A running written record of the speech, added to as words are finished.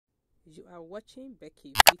You are watching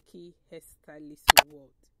Vicky Hairstylist World.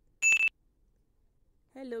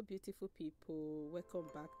 Hello beautiful people, welcome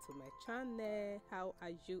back to my channel. How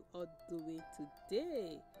are you all doing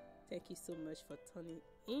today? Thank you so much for tuning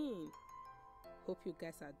in. Hope you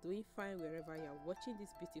guys are doing fine wherever you are watching this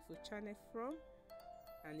beautiful channel from.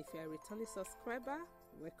 And if you are a returning subscriber,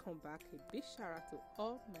 welcome back. A big shout out to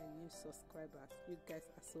all my new subscribers. You guys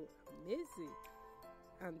are so amazing.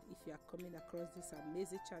 And if you are coming across this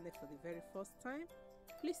amazing channel for the very first time,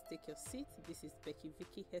 please take your seat. This is Vicky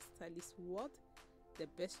Hairstylist World, the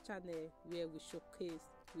best channel where we showcase,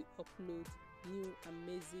 we upload new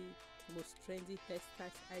amazing, most trendy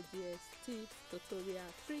hairstyles, ideas, tips, tutorial,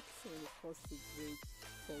 tricks when it comes to braids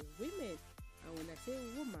for women. And when I say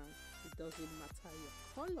woman, it doesn't matter your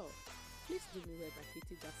color. Please do me well by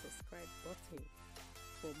hitting that subscribe button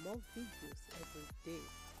for more videos every day.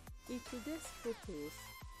 In today's photos,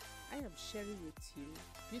 I am sharing with you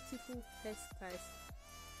beautiful hairstyles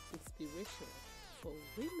inspiration for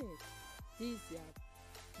women. These are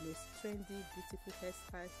most trendy, beautiful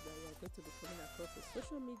hairstyles that we are going to be coming across on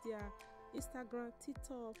social media, Instagram,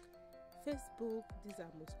 TikTok, Facebook. These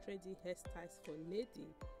are most trendy hairstyles for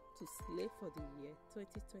ladies to slay for the year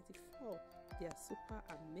 2024. They are super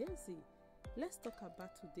amazing. Let's talk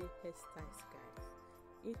about today's hairstyles, guys.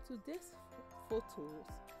 In today's photos,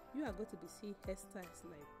 you are going to be seeing hairstyles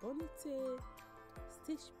like ponytail,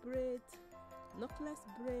 stitch braid, necklace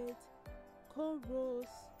braid,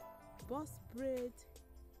 cornrows, boss braid,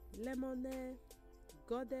 lemonade,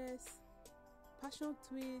 goddess, passion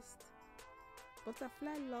twist,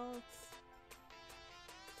 butterfly locks,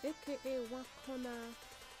 aka one corner,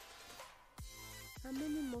 and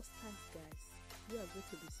many more styles, guys. You are going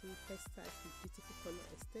to be seeing hairstyles with beautiful color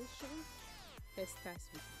extension, hairstyles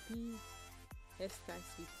with beads,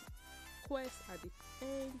 hairstyles with quest at the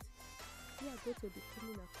end. We are going to be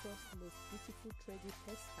coming across the most beautiful trendy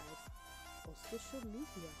hairstyles on social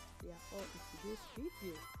media. They are all in today's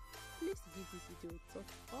video. Please give this video a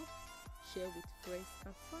thumbs up, share with friends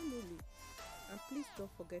and family, and please don't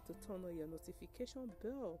forget to turn on your notification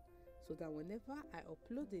bell so that whenever I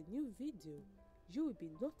upload a new video, you will be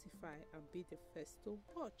notified and be the first to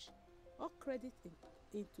watch. All credit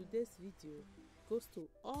in today's video goes to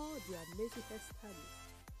all the amazing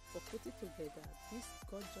hairstylists for putting together these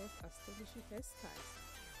gorgeous, astonishing hairstyles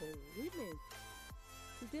for women.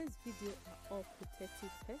 Today's video are all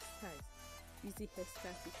protective hairstyles, easy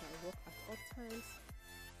hairstyles you can rock at all times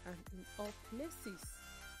and in all places.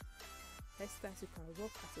 Hairstyles you can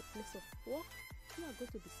rock at a place of work. You are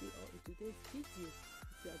going to be seeing all in today's video.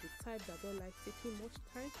 If you are the type that don't like taking much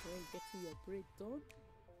time when getting your braid done,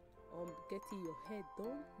 getting your hair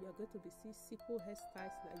done, you are going to be seeing simple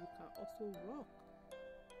hairstyles that you can also rock.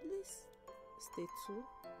 Please stay tuned.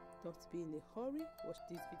 Don't be in a hurry. Watch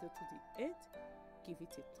this video to the end. Give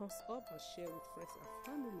it a thumbs up and share with friends and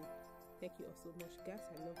family. Thank you all so much, guys.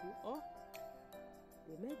 I love you all.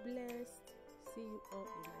 Remain blessed. See you all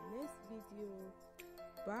in my next video.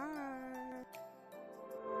 Bye.